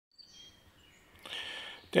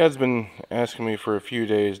Dad's been asking me for a few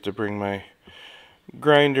days to bring my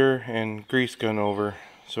grinder and grease gun over,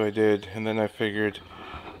 so I did, and then I figured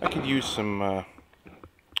I could use some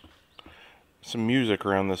music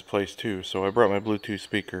around this place too, so I brought my Bluetooth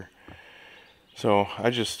speaker. So I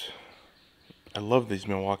love these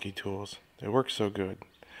Milwaukee tools. They work so good.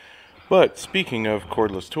 But speaking of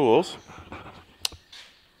cordless tools,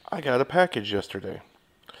 I got a package yesterday.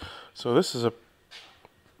 So this is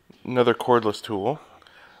another cordless tool.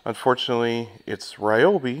 Unfortunately, it's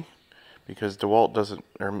Ryobi because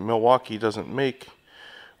Milwaukee doesn't make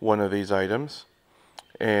one of these items,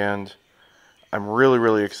 and I'm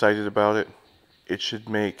really excited about it. It should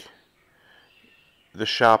make the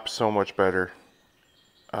shop so much better.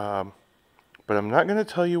 But I'm not going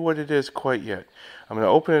to tell you what it is quite yet. I'm going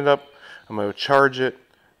to open it up. I'm going to charge it.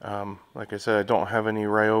 Like I said, I don't have any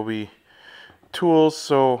Ryobi tools,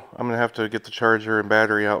 so I'm going to have to get the charger and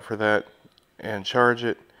battery out for that and charge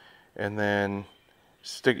it. And then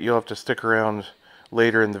you'll have to stick around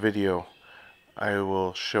later in the video. I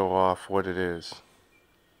will show off what it is.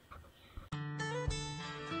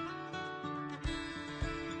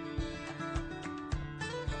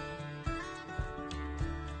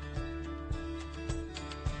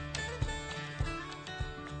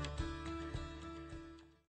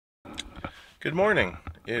 Good morning.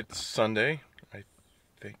 It's Sunday. I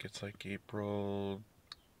think it's like April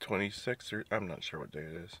 26th, or I'm not sure what day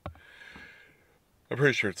it is. I'm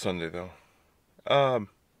pretty sure it's Sunday though.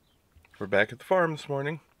 We're back at the farm this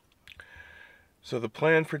morning. So the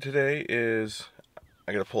plan for today is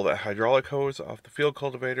I gotta pull that hydraulic hose off the field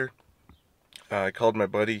cultivator. I called my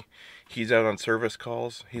buddy. He's out on service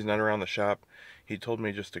calls. He's not around the shop. He told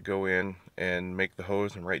me just to go in and make the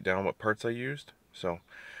hose and write down what parts I used. So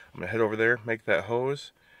I'm gonna head over there, make that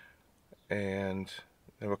hose, and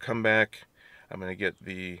then we'll come back. I'm gonna get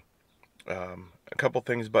a couple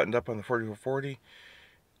things buttoned up on the 4440.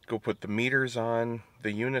 Go put the meters on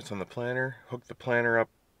the units on the planter, hook the planter up,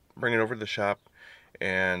 bring it over to the shop,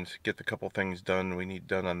 and get the couple things done we need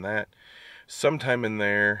done on that. Sometime in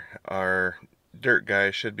there, our dirt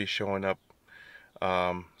guy should be showing up.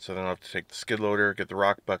 So then I'll have to take the skid loader, get the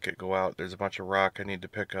rock bucket, go out. There's a bunch of rock I need to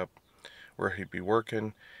pick up where he'd be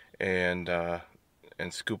working, and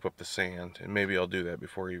scoop up the sand. And maybe I'll do that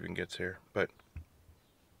before he even gets here. But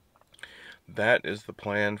that is the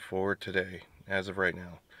plan for today, as of right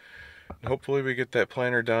now. And hopefully we get that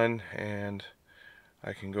planter done, and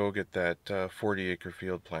I can go get that 40-acre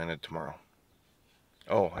field planted tomorrow.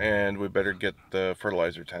 Oh, and we better get the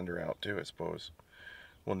fertilizer tender out too, I suppose.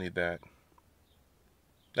 We'll need that.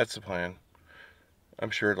 That's the plan.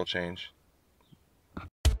 I'm sure it'll change.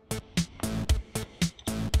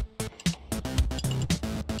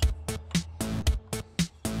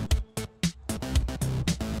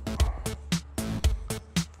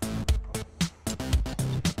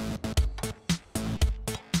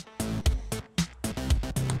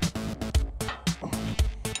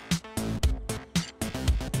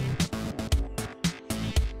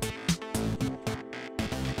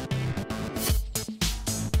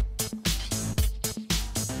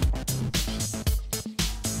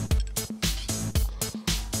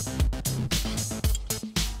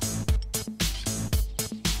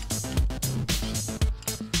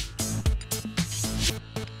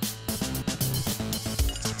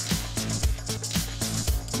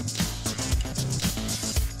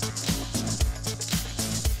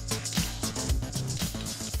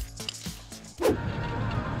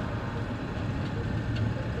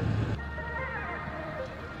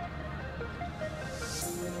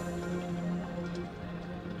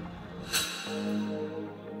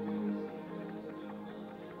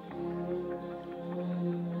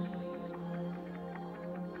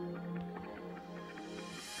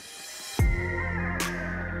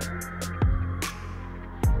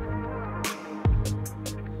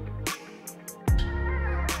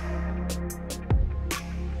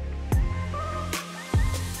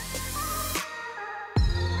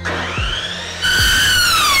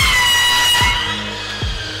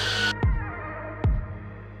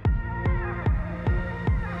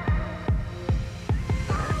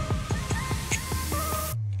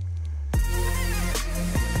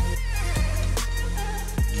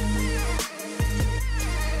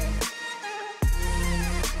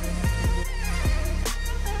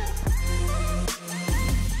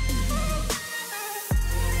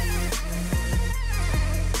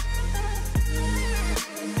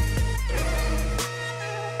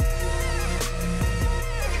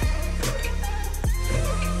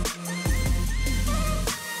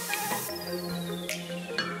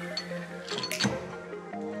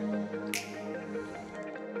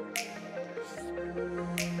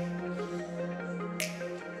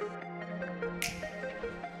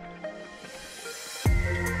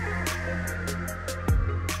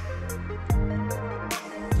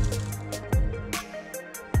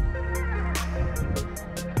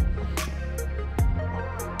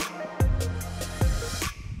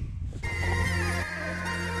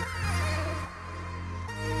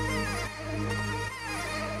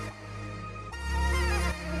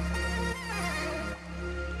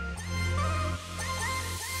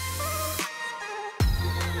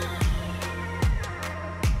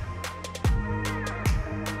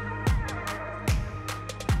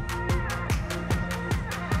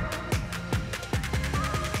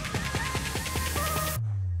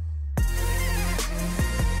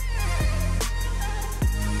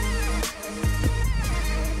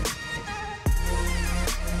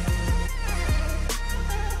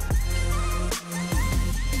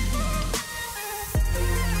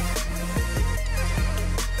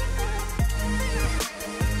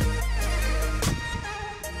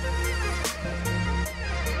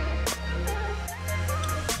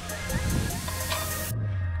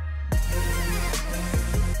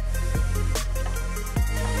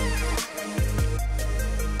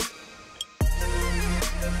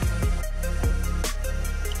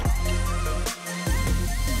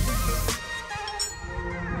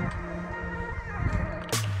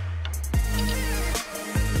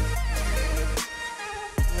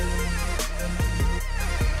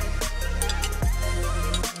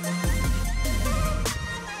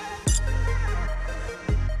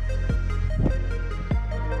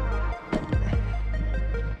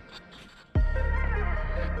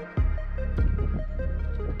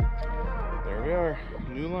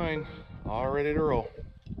 new line, all ready to roll.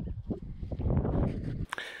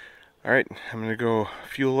 Alright, I'm going to go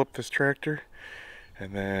fuel up this tractor,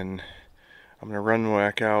 and then I'm going to run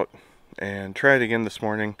back out and try it again this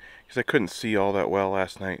morning, because I couldn't see all that well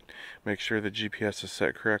last night. Make sure the GPS is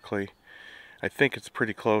set correctly. I think it's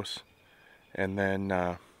pretty close, and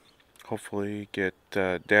then hopefully get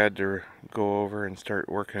Dad to go over and start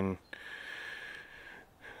working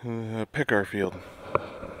pick our field.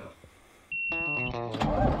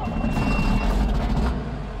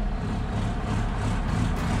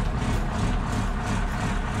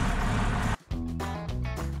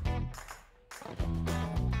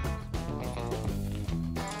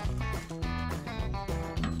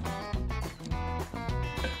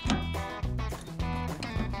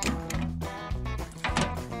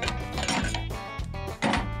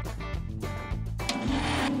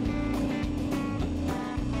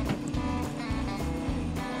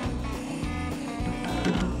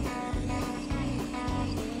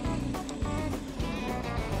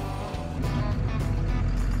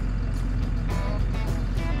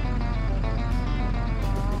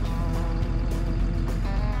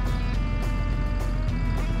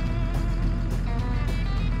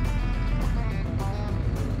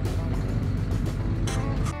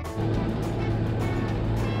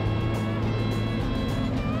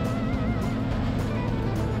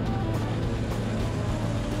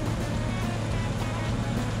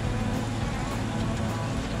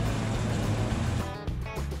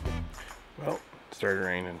 Well, it started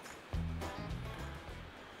raining.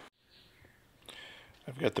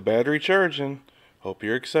 I've got the battery charging. Hope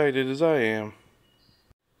you're excited as I am.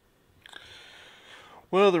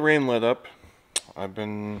 Well, the rain let up. I've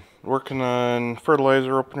been working on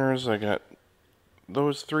fertilizer openers. I got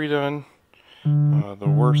those 3 done. The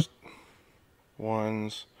worst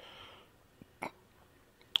ones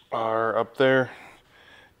are up there.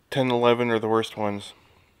 10 and 11 are the worst ones.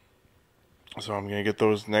 So I'm going to get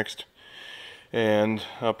those next. And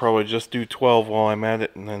I'll probably just do 12 while I'm at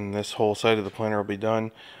it, and then this whole side of the planter will be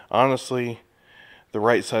done. Honestly, the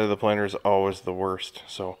right side of the planter is always the worst.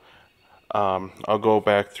 So I'll go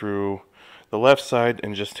back through the left side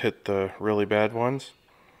and just hit the really bad ones.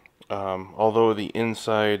 Although the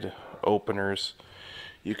inside openers,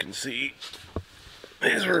 you can see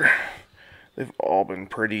they've all been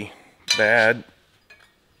pretty bad.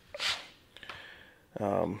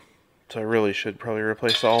 So I really should probably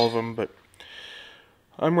replace all of them, but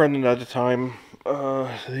I'm running out of time.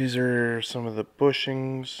 These are some of the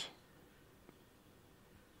bushings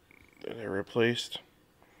that I replaced.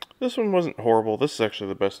 This one wasn't horrible. This is actually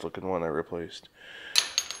the best looking one I replaced.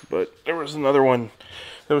 But there was another one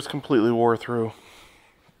that was completely wore through.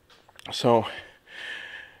 So,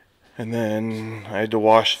 and then I had to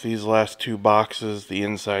wash these last 2 boxes. The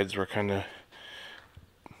insides were kind of,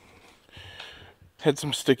 had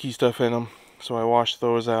some sticky stuff in them. So I washed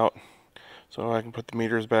those out so I can put the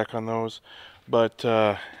meters back on those. But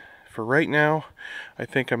for right now, I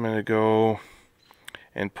think I'm going to go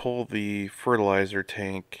and pull the fertilizer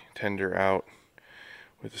tank tender out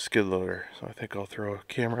with a skid loader. So I think I'll throw a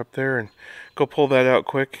camera up there and go pull that out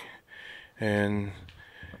quick and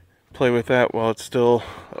play with that while it's still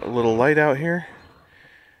a little light out here.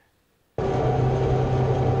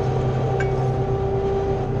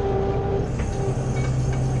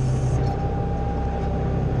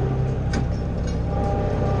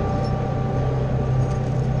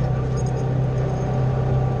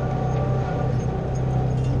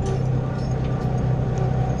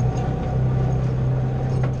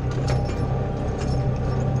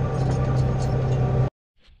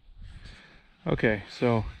 Okay,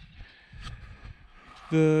 so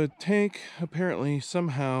the tank, apparently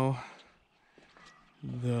somehow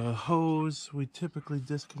the hose, we typically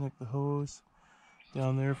disconnect the hose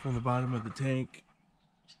down there from the bottom of the tank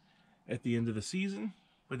at the end of the season,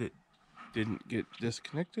 but it didn't get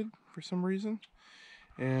disconnected for some reason,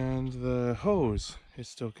 and the hose is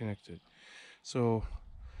still connected. So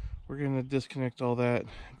we're going to disconnect all that,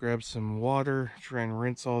 grab some water, try and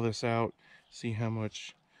rinse all this out, see how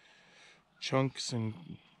much chunks and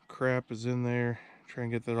crap is in there, try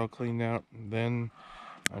and get that all cleaned out, and then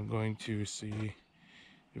I'm going to see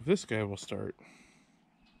if this guy will start.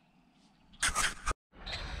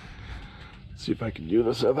 See if I can do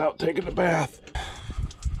this without taking a bath.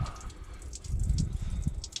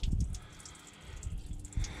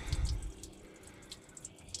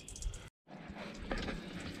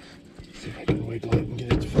 See if I can wiggle it and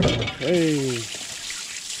get it to fall. Hey!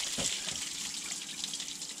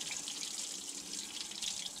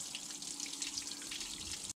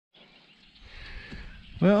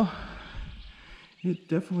 Well, It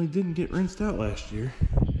definitely didn't get rinsed out last year.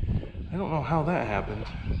 I don't know how that happened.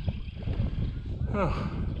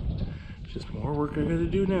 Oh, just more work I gotta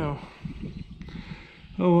do now.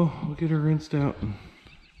 Oh well, I'll get her rinsed out.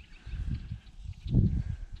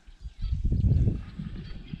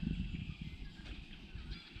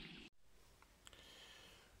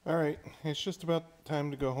 Alright, it's just about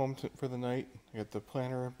time to go home for the night. I got the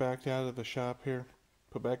planter backed out of the shop here,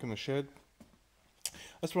 put back in the shed.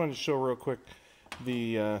 I just wanted to show real quick,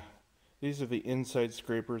 these are the inside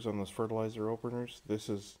scrapers on those fertilizer openers. This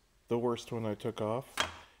is the worst one I took off,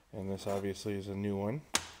 and this obviously is a new one.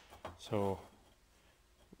 So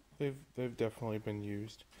they've definitely been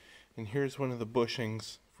used. And here's one of the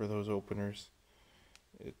bushings for those openers.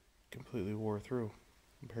 It completely wore through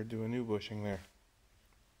compared to a new bushing there.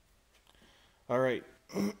 Alright,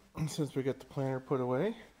 since we got the planter put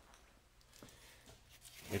away,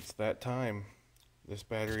 it's that time. This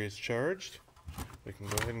battery is charged. We can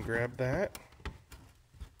go ahead and grab that.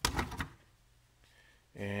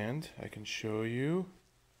 And I can show you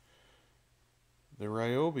the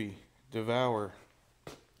Ryobi Devour.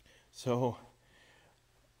 So,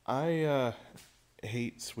 I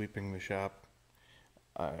hate sweeping the shop.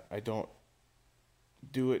 I don't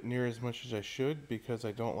do it near as much as I should because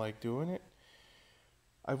I don't like doing it.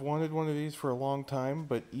 I've wanted one of these for a long time,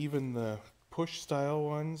 but even the push style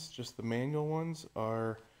ones, just the manual ones,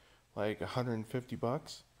 are like 150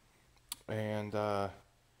 bucks. And I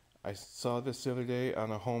saw this the other day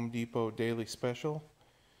on a Home Depot daily special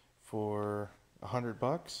for 100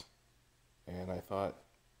 bucks, and I thought,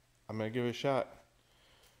 I'm gonna give it a shot.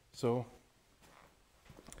 So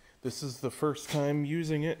this is the first time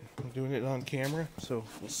using it. I'm doing it on camera, so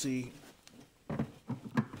we'll see.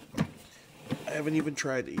 I haven't even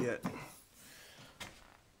tried it yet.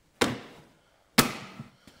 There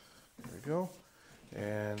we go.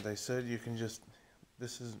 And they said you can just,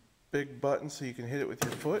 this is big button so you can hit it with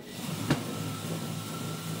your foot.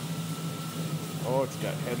 Oh, it's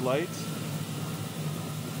got headlights.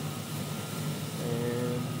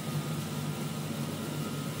 And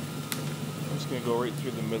I'm just going to go right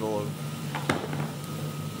through the middle of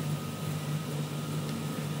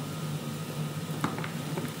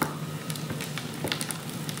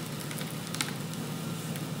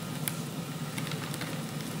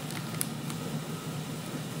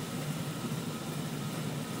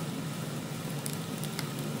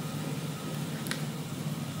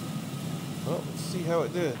well, let's see how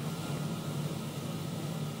it did.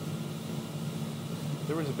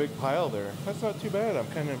 There was a big pile there. That's not too bad. I'm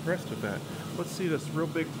kind of impressed with that. Let's see this real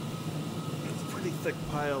big, it's a pretty thick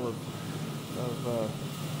pile of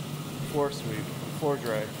floor sweep, floor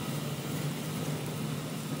dry.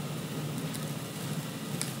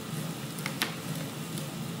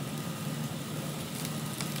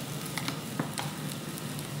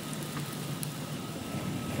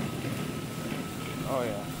 Oh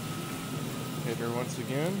yeah. Hit her once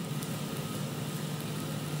again.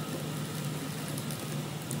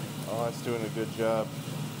 Oh, it's doing a good job.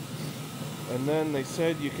 And then they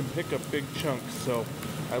said you can pick up big chunks, so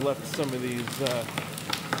I left some of these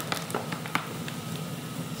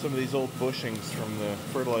old bushings from the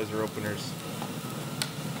fertilizer openers.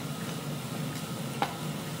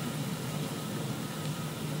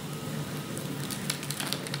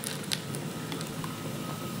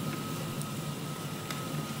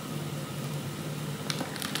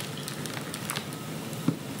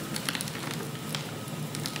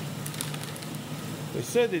 They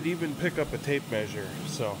said it'd even pick up a tape measure,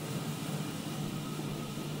 so I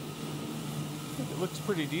think it looks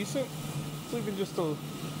pretty decent. It's leaving just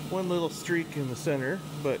one little streak in the center,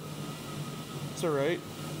 but it's alright.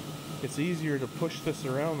 It's easier to push this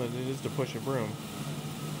around than it is to push a broom.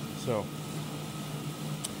 So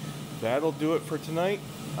that'll do it for tonight.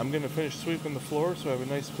 I'm going to finish sweeping the floor so I have a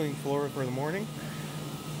nice clean floor for the morning.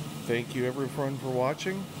 Thank you everyone for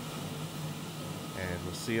watching, and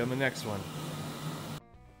we'll see you on the next one.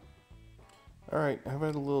 Alright, I've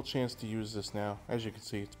had a little chance to use this now. As you can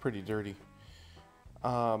see, it's pretty dirty.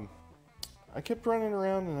 I kept running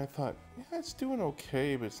around and I thought, yeah, it's doing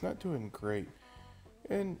okay, but it's not doing great.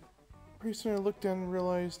 And pretty soon I looked down and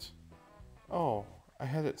realized, oh, I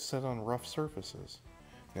had it set on rough surfaces.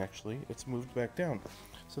 And actually, it's moved back down.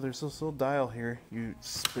 So there's this little dial here you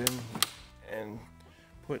spin and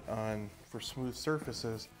put on for smooth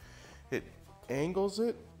surfaces. It angles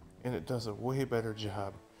it and it does a way better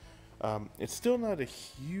job. It's still not a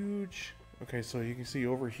huge, okay, so you can see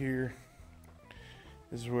over here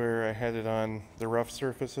is where I had it on the rough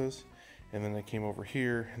surfaces, and then I came over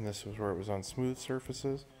here and this was where it was on smooth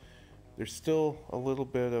surfaces. There's still a little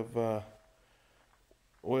bit of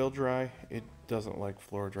oil dry, it doesn't like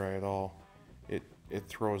floor dry at all. It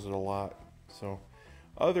throws it a lot. So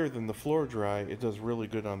other than the floor dry, it does really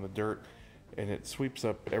good on the dirt, and it sweeps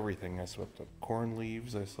up everything. I swept up corn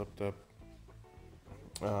leaves, I swept up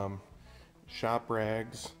shop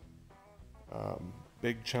rags,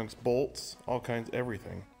 big chunks, bolts, all kinds,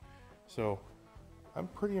 everything. So I'm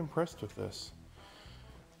pretty impressed with this.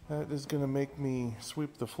 That is going to make me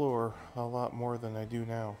sweep the floor a lot more than I do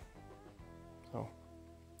now. So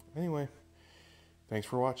anyway, thanks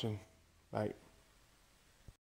for watching. Bye.